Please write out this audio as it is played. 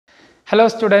Hello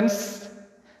students,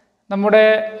 നമ്മുടെ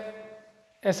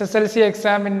SSLC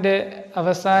എക്സാമിൻ്റെ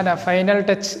അവസാന ഫൈനൽ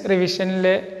ടച്ച്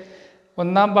റിവിഷനിലെ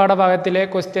ഒന്നാം പാഠഭാഗത്തിലെ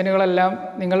ക്വസ്റ്റ്യനുകളെല്ലാം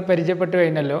നിങ്ങൾ പരിചയപ്പെട്ടു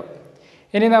കഴിഞ്ഞല്ലോ.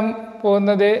 ഇനി നാം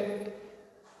പോകുന്നത്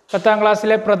 10ാം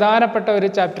ക്ലാസ്സിലെ പ്രധാനപ്പെട്ട ഒരു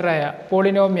ചാപ്റ്ററായ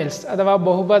പോളിനോമിയൽസ് അഥവാ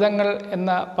ബഹുപദങ്ങൾ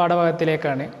എന്ന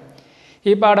പാഠഭാഗത്തിലേക്കാണ്.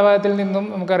 ഈ പാഠഭാഗത്തിൽ നിന്നും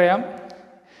നമുക്കറിയാം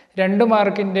 2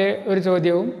 മാർക്കിൻ്റെ ഒരു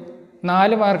ചോദ്യവും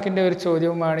 4 മാർക്കിൻ്റെ ഒരു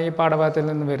ചോദ്യവുമാണ് ഈ പാഠഭാഗത്തിൽ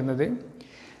നിന്ന് വരുന്നത്.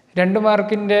 2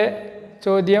 മാർക്കിൻ്റെ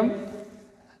ചോദ്യം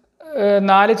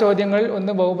 4 ചോദ്യങ്ങൾ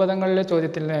ഒന്ന് ബഹുപദങ്ങളിലെ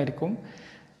ചോദ്യത്തിൽ നിന്നായിരിക്കും,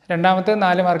 രണ്ടാമത്തെ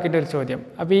 4 മാർക്കിൻ്റെ ഒരു ചോദ്യം.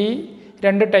 അപ്പോൾ ഈ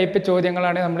 2 ടൈപ്പ്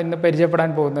ചോദ്യങ്ങളാണ് നമ്മൾ ഇന്ന് പരിചയപ്പെടാൻ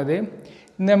പോകുന്നത്.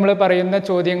 ഇന്ന് നമ്മൾ പറയുന്ന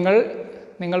ചോദ്യങ്ങൾ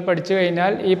നിങ്ങൾ പഠിച്ചു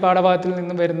കഴിഞ്ഞാൽ ഈ പാഠഭാഗത്തിൽ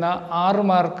നിന്ന് വരുന്ന 6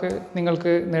 മാർക്ക്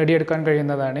നിങ്ങൾക്ക് നേടിയെടുക്കാൻ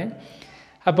കഴിയുന്നതാണ്.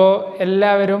 അപ്പോൾ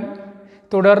എല്ലാവരും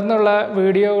തുടർന്നുള്ള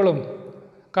വീഡിയോകളും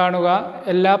കാണുക.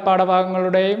 എല്ലാ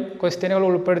പാഠഭാഗങ്ങളുടെയും ക്വസ്റ്റ്യനുകൾ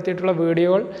ഉൾപ്പെടുത്തിയിട്ടുള്ള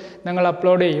വീഡിയോകൾ ഞങ്ങൾ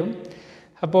അപ്ലോഡ് ചെയ്യും.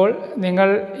 അപ്പോൾ നിങ്ങൾ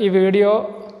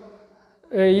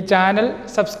ഈ ചാനൽ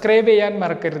സബ്സ്ക്രൈബ് ചെയ്യാൻ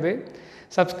മറക്കരുത്.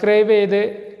 സബ്സ്ക്രൈബ് ചെയ്ത്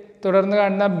തുടർന്ന്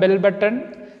കാണുന്ന ബെൽ ബട്ടൺ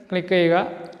ക്ലിക്ക് ചെയ്യുക.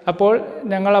 അപ്പോൾ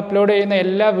ഞങ്ങൾ അപ്ലോഡ് ചെയ്യുന്ന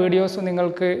എല്ലാ വീഡിയോസും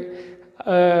നിങ്ങൾക്ക്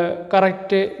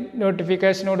കറക്റ്റ്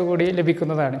നോട്ടിഫിക്കേഷനോടുകൂടി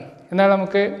ലഭിക്കുന്നതാണ്. എന്നാൽ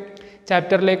നമുക്ക്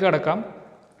ചാപ്റ്ററിലേക്ക് കടക്കാം.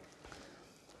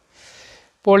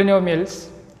 പോളിനോമിയൽസ്.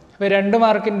 അപ്പോൾ 2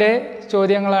 മാർക്കിൻ്റെ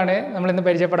ചോദ്യങ്ങളാണ് നമ്മളിന്ന്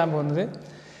പരിചയപ്പെടാൻ പോകുന്നത്.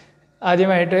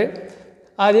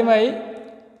 ആദ്യമായി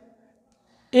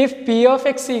if P of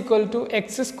X equal to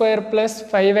X square plus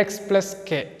 5x plus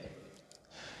K,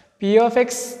 P of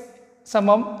X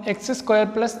സമം X square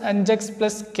plus 5x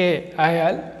plus K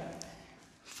ആയാൽ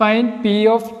find P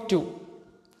of 2.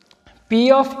 P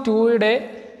of 2യുടെ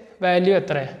value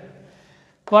എത്രയാണ്?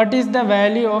 What is the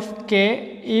value of K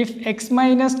if X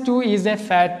minus 2 is A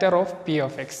factor of P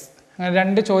of X? അങ്ങനെ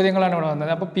 2 ചോദ്യങ്ങളാണ് ഇവിടെ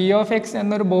വന്നത്. അപ്പോൾ P of X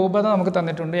എന്നൊരു ബഹുപദം നമുക്ക്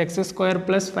തന്നിട്ടുണ്ട്, X square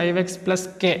plus 5x plus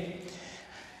K.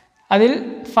 അതിൽ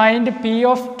ഫൈൻഡ് പി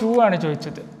ഓഫ് 2 ആണ്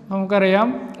ചോദിച്ചത്. നമുക്കറിയാം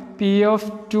പി ഓഫ്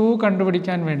 2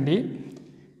 കണ്ടുപിടിക്കാൻ വേണ്ടി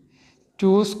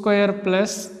 2 square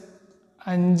plus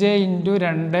 5 into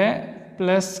 2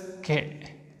 plus K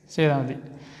ചെയ്താൽ മതി.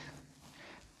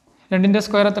 2ൻ്റെ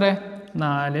സ്ക്വയർ എത്ര?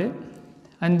 4.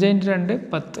 5 ഇൻറ്റു 2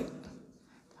 10.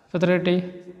 അപ്പോൾ എത്ര കിട്ടി?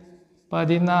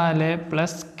 14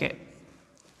 പ്ലസ് കെ.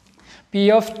 പി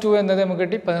ഓഫ് 2 എന്നത് നമുക്ക്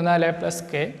കിട്ടി 14 പ്ലസ്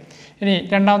കെ. ഇനി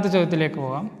രണ്ടാമത്തെ ചോദ്യത്തിലേക്ക്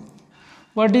പോകാം.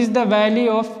 What is the value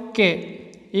of K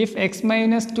if X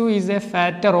minus 2 is A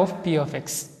factor of P of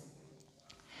X?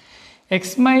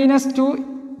 X minus 2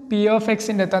 P of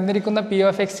എക്സിൻ്റെ തന്നിരിക്കുന്ന പി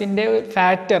ഓഫ് എക്സിൻ്റെ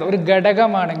ഫാക്ടർ ഒരു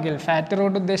ഘടകമാണെങ്കിൽ, ഫാക്ടർ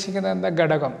കൊണ്ട് ഉദ്ദേശിക്കുന്നത് എന്താ?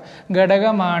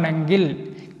 ഘടകമാണെങ്കിൽ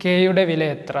കെയുടെ വില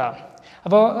എത്ര?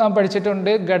 അപ്പോൾ നാം പഠിച്ചിട്ടുണ്ട്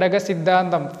ഘടക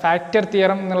സിദ്ധാന്തം, ഫാക്ടർ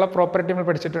തിയറം എന്നുള്ള പ്രോപ്പർട്ടി നമ്മൾ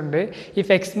പഠിച്ചിട്ടുണ്ട്.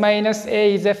 If X minus A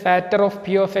is A factor of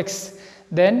P of X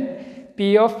then P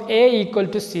of A equal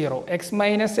to 0. X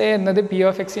minus A എന്നത് പി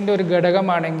ഓഫ് എക്സിൻ്റെ ഒരു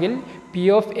ഘടകമാണെങ്കിൽ പി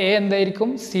ഓഫ് എ എന്തായിരിക്കും?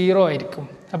 0 ആയിരിക്കും.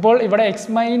 അപ്പോൾ ഇവിടെ എക്സ്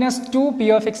മൈനസ് 2 പി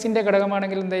ഓഫ് എക്സിൻ്റെ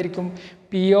ഘടകമാണെങ്കിൽ എന്തായിരിക്കും?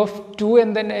 പി ഓഫ് 2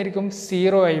 എന്തായിരിക്കും?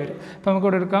 0 ആയി വരും. അപ്പോൾ നമുക്ക്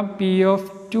ഇവിടെ എടുക്കാം പി ഓഫ്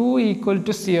 2 ഈക്വൽ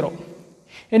ടു 0.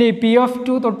 ഇനി പി ഓഫ്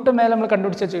 2 തൊട്ട് മേലെ നമ്മൾ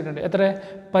കണ്ടുപിടിച്ച് വെച്ചിട്ടുണ്ട്. എത്ര?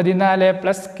 14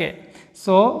 plus K.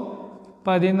 So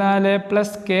 14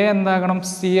 plus K എന്താകണം?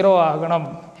 0 ആകണം.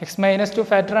 എക്സ് മൈനസ് 2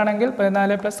 ഫാക്ടർ ആണെങ്കിൽ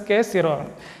 14 പ്ലസ് കെ 0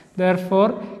 ആകണം. Therefore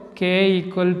K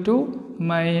equal to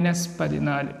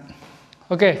 -14.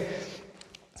 Okay,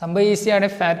 സംഭവം ഈസിയാണ്.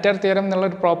 ഫാക്ടർ തിയറം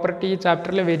എന്നുള്ളൊരു പ്രോപ്പർട്ടി ഈ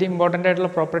ചാപ്റ്ററിൽ വെരി ഇമ്പോർട്ടൻ്റ്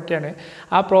ആയിട്ടുള്ള പ്രോപ്പർട്ടിയാണ്.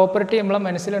 ആ പ്രോപ്പർട്ടി നമ്മളെ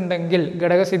മനസ്സിലുണ്ടെങ്കിൽ,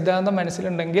 ഘടക സിദ്ധാന്തം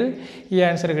മനസ്സിലുണ്ടെങ്കിൽ ഈ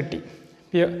ആൻസർ കിട്ടി.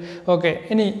 ഓക്കെ,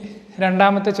 ഇനി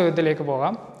രണ്ടാമത്തെ ചോദ്യത്തിലേക്ക്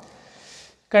പോകാം.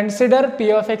 Consider P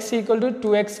of X equal to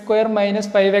 2x square minus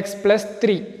 5x plus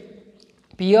 3.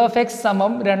 P of X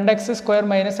സമം 2x square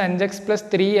minus 5x plus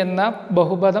 3 എന്ന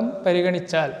ബഹുപദം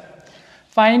പരിഗണിച്ചാൽ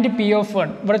ഫൈൻഡ് പി ഓഫ്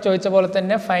 1. ഇവിടെ ചോദിച്ച പോലെ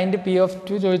തന്നെ ഫൈൻഡ് പി ഓഫ്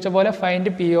 2 ചോദിച്ച പോലെ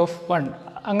ഫൈൻഡ് പി ഓഫ് 1.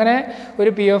 അങ്ങനെ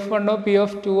ഒരു P of 1ഓ P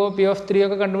of 2ഓ P of 3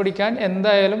 ഒക്കെ കണ്ടുപിടിക്കാൻ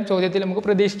എന്തായാലും ചോദ്യത്തിൽ നമുക്ക്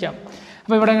പ്രതീക്ഷിക്കാം.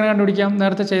 അപ്പോൾ ഇവിടെ എങ്ങനെ കണ്ടുപിടിക്കാം?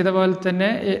 നേരത്തെ ചെയ്ത പോലെ തന്നെ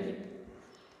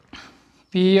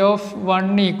പി ഓഫ്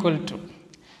 1 ഈക്വൽ ടു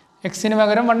എക്സിന്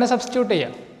പകരം 1 സബ്സ്റ്റിറ്റ്യൂട്ട്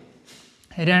ചെയ്യാം.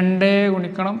 2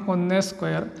 ഗുണിക്കണം 1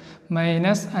 സ്ക്വയർ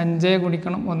മൈനസ് 5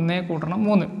 ഗുണിക്കണം 1 കൂട്ടണം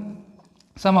 3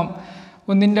 സമം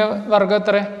 1ൻ്റെ വർഗ്ഗം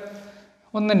എത്ര?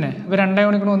 1 തന്നെ. അപ്പോൾ 2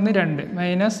 ഗുണിക്കണം 1 2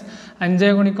 മൈനസ്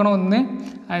 5 ഗുണിക്കണം 1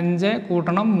 5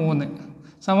 കൂട്ടണം 3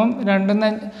 സമം 2ന്ന്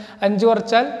 5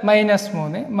 കുറച്ചാൽ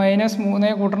 -3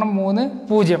 -3 കൂട്ടണം 3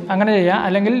 0. അങ്ങനെ ചെയ്യാം.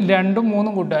 അല്ലെങ്കിൽ 2ഉം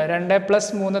 3ഉം കൂട്ടുക. 2 പ്ലസ്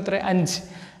 3 എത്ര? 5.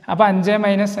 അപ്പോൾ 5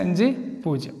 മൈനസ് 5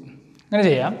 0. അങ്ങനെ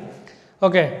ചെയ്യാം.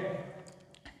 ഓക്കെ,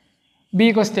 ബി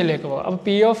ക്വസ്റ്റ്യനിലേക്ക് പോകാം. അപ്പോൾ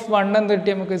പി ഓഫ് 1 എന്ന് കിട്ടി,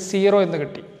 നമുക്ക് 0 എന്ന്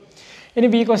കിട്ടി. ഇനി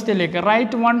ബി ക്വസ്റ്റ്യനിലേക്ക്.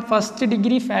 Right 1 first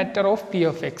degree factor of P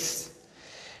of X.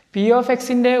 P of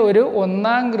എക്സിൻ്റെ ഒരു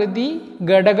ഒന്നാം കൃതി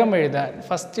ഘടകം എഴുതാൻ,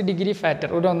 ഫസ്റ്റ് ഡിഗ്രി ഫാക്ടർ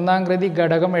ഒരു ഒന്നാം കൃതി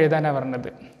ഘടകം എഴുതാനാണ്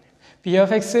പറഞ്ഞത്. പി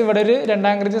ഓഫ് എക്സ് ഇവിടെ ഒരു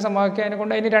രണ്ടാം കൃതി സമവാക്യം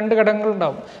കൊണ്ട് അതിന് രണ്ട്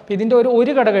ഘടകങ്ങളുണ്ടാവും. അപ്പോൾ ഇതിൻ്റെ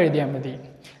ഒരു ഘടകം എഴുതിയാൽ മതി.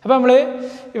 അപ്പോൾ നമ്മൾ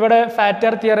ഇവിടെ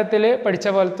ഫാക്ടർ തിയറത്തിൽ പഠിച്ച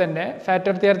പോലെ തന്നെ,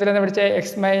 ഫാക്ടർ തിയറത്തിൽ എന്ന് പഠിച്ച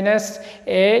X minus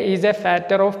A is A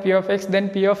factor of P of X then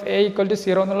P of A equal to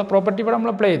 0 എന്നുള്ള പ്രോപ്പർട്ടി ഇവിടെ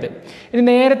നമ്മൾ അപ്ലൈ ചെയ്ത്. ഇനി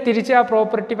നേരെ തിരിച്ച് ആ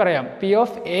പ്രോപ്പർട്ടി പറയാം. പി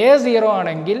ഓഫ് എ 0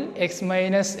 ആണെങ്കിൽ എക്സ്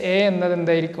മൈനസ് എ എന്നത്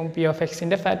എന്തായിരിക്കും? പി ഓഫ്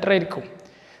എക്സിൻ്റെ ഫാക്ടർ ആയിരിക്കും.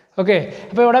 ഓക്കെ,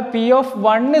 അപ്പോൾ ഇവിടെ പി ഓഫ്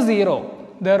 1 0,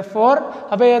 ദെർഫോർ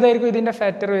അപ്പോൾ ഏതായിരിക്കും ഇതിൻ്റെ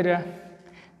ഫാക്ടർ വരിക?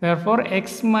 Therefore x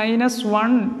minus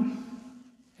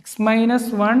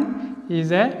 1 is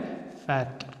a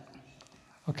factor.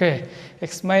 Okay,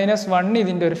 x minus 1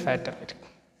 ഇതിൻ്റെ ഒരു ഫാക്ടർ വരും.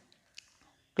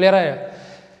 ക്ലിയർ ആയോ?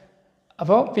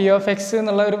 അപ്പോൾ പി ഓഫ് എക്സ്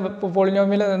എന്നുള്ള ഒരു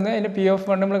പോളിനോമിയൽ നിന്ന് അതിൻ്റെ പി ഓഫ്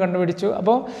 1 നമ്മൾ കണ്ടുപിടിച്ചു.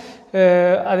 അപ്പോൾ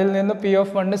അതിൽ നിന്ന് പി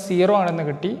ഓഫ് 1 0 ആണെന്ന്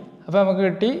കിട്ടി. അപ്പോൾ നമുക്ക്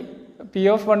കിട്ടി പി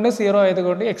ഓഫ് 1 0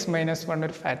 ആയതുകൊണ്ട് എക്സ് മൈനസ് 1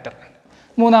 ഒരു ഫാക്ടർ.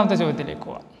 മൂന്നാമത്തെ ചോദ്യത്തിലേക്ക്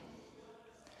പോവാം.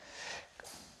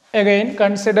 Again,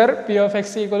 consider p of x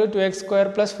equal to 2x square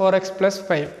plus 4x plus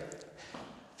 5.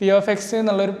 p of x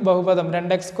എന്നുള്ളൊരു ബഹുപദം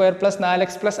 2x square plus 4x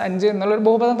plus 5 എന്നുള്ളൊരു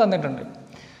ബഹുപദം തന്നിട്ടുണ്ട്.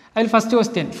 അതിൽ first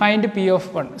question find P of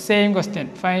 1. Same question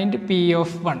find P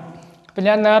of 1. അപ്പോൾ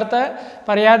ഞാൻ നേരത്തെ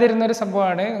പറയാതിരുന്നൊരു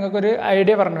സംഭവമാണ്, നിങ്ങൾക്കൊരു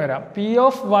ഐഡിയ പറഞ്ഞു തരാം. പി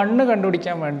ഓഫ് 1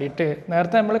 കണ്ടുപിടിക്കാൻ വേണ്ടിയിട്ട്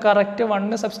നേരത്തെ നമ്മൾ കറക്റ്റ്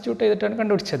 1 സബ്സ്റ്റിറ്റ്യൂട്ട് ചെയ്തിട്ടാണ്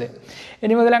കണ്ടുപിടിച്ചത്.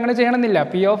 ഇനി മുതൽ അങ്ങനെ ചെയ്യണമെന്നില്ല,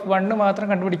 പി ഓഫ് 1 മാത്രം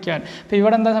കണ്ടുപിടിക്കാൻ. അപ്പോൾ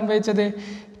ഇവിടെ എന്താ സംഭവിച്ചത്?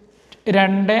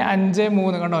 2 5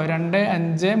 3 കണ്ടോ, 2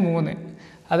 5 3.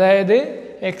 അതായത്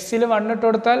എക്സിൽ 1 ഇട്ട്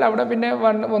കൊടുത്താൽ അവിടെ പിന്നെ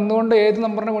 1 കൊണ്ട് ഏത്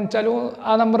നമ്പറിനെ ഗുണിച്ചാലും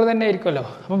ആ നമ്പർ തന്നെ ആയിരിക്കുമല്ലോ.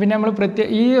 അപ്പോൾ പിന്നെ നമ്മൾ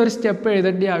ഈ ഒരു സ്റ്റെപ്പ്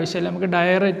എഴുതേണ്ട ആവശ്യമില്ല, നമുക്ക്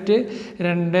ഡയറക്റ്റ്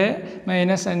 2 -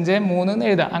 5 3 എന്ന്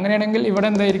എഴുതാം. അങ്ങനെയാണെങ്കിൽ ഇവിടെ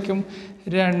എന്തായിരിക്കും?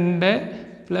 2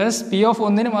 പ്ലസ് പി ഓഫ്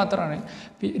 1 മാത്രമാണ്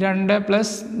 2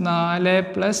 + 4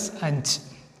 + 5.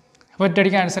 അപ്പോൾ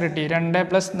ഒറ്റയടിക്ക് ആൻസർ കിട്ടി. 2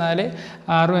 + 4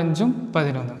 6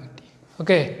 5 11 കിട്ടി.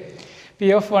 ഓക്കെ, പി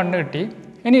ഓഫ് 1 കിട്ടി.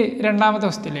 ഇനി രണ്ടാമത്തെ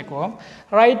ക്വസ്റ്റ്യനിലേക്ക് പോകാം.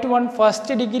 Right 1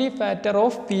 first degree factor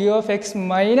of P of X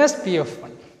minus P of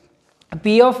 1.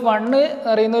 P of 1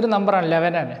 അറിയുന്ന ഒരു നമ്പറാണ്,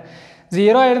 11 ആണ്.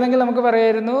 0 ആയിരുന്നെങ്കിൽ നമുക്ക്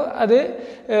പറയായിരുന്നു അത്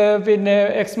പിന്നെ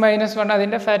എക്സ് മൈനസ് 1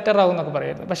 അതിൻ്റെ ഫാക്ടർ ആവും എന്നൊക്കെ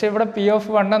പറയായിരുന്നു. പക്ഷേ ഇവിടെ പി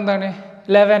ഓഫ് 1 എന്താണ്?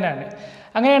 11 ആണ്.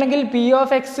 അങ്ങനെയാണെങ്കിൽ പി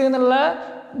ഓഫ് എക്സ് എന്നുള്ള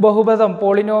ബഹുപദം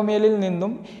പോളിനോമിയലിൽ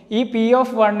നിന്നും ഈ പി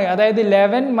ഓഫ് 1 അതായത്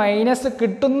 11 മൈനസ്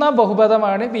കിട്ടുന്ന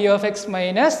ബഹുപദമാണ് P of X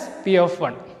minus P of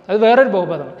 1. അത് വേറൊരു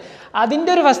ബഹുപദമാണ്. അതിൻ്റെ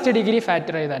ഒരു ഫസ്റ്റ് ഡിഗ്രി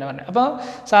ഫാക്ടർ എഴുതാനാണ് പറഞ്ഞത്. അപ്പോൾ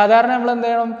സാധാരണ നമ്മൾ എന്ത്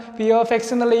ചെയ്യണം? പി ഓഫ്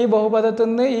എക്സ് എന്നുള്ള ഈ ബഹുപദത്തിൽ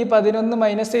നിന്ന് ഈ 11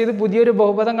 മൈനസ് ചെയ്ത് പുതിയൊരു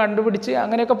ബഹുപദം കണ്ടുപിടിച്ച്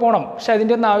അങ്ങനെയൊക്കെ പോകണം. പക്ഷെ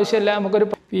അതിൻ്റെ ഒന്നും ആവശ്യമില്ല. നമുക്കൊരു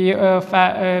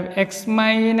X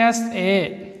minus A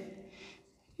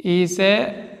is A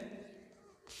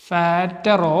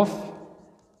factor of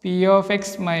P of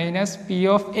X minus P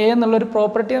of A എന്നുള്ളൊരു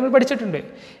പ്രോപ്പർട്ടി നമ്മൾ പഠിച്ചിട്ടുണ്ട്.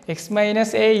 X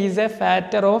minus A is A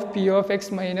factor of P of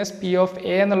X minus P of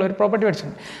A എന്നുള്ളൊരു പ്രോപ്പർട്ടി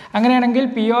പഠിച്ചിട്ടുണ്ട്. അങ്ങനെയാണെങ്കിൽ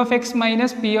P of X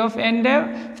minus P of എൻ്റെ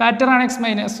ഫാക്ടറാണ് X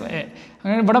minus A.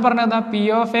 അങ്ങനെ ഇവിടെ പറഞ്ഞത് P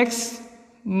of X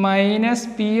minus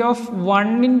P of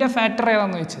 1ൻ്റെ factor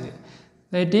ഏതാണെന്ന് വെച്ചത്,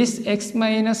 ദാറ്റ് ഈസ് എക്സ്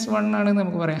മൈനസ് 1 ആണെന്ന്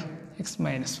നമുക്ക് പറയാം. X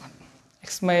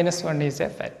minus 1 is A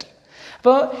factor.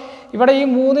 അപ്പോൾ ഇവിടെ ഈ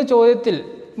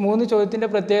മൂന്ന് ചോദ്യത്തിൻ്റെ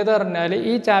പ്രത്യേകത പറഞ്ഞാൽ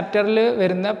ഈ ചാപ്റ്ററിൽ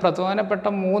വരുന്ന പ്രധാനപ്പെട്ട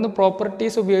 3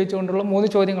 പ്രോപ്പർട്ടീസ് ഉപയോഗിച്ചുകൊണ്ടുള്ള 3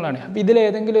 ചോദ്യങ്ങളാണ്. അപ്പോൾ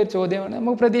ഇതിലേതെങ്കിലും ഒരു ചോദ്യമാണ്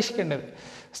നമുക്ക് പ്രതീക്ഷിക്കേണ്ടത്.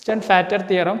 ഫസ്റ്റ് ഫാക്ടർ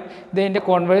തിയറം, ഇതിൻ്റെ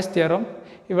കോൺവേഴ്സ് തിയറം,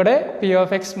 ഇവിടെ P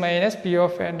of X minus P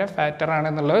of എൻ്റെ ഫാക്ടർ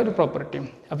ആണെന്നുള്ള ഒരു പ്രോപ്പർട്ടിയും.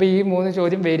 അപ്പോൾ ഈ 3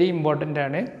 ചോദ്യം വെരി ഇമ്പോർട്ടൻ്റ്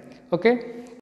ആണ്. ഓക്കെ.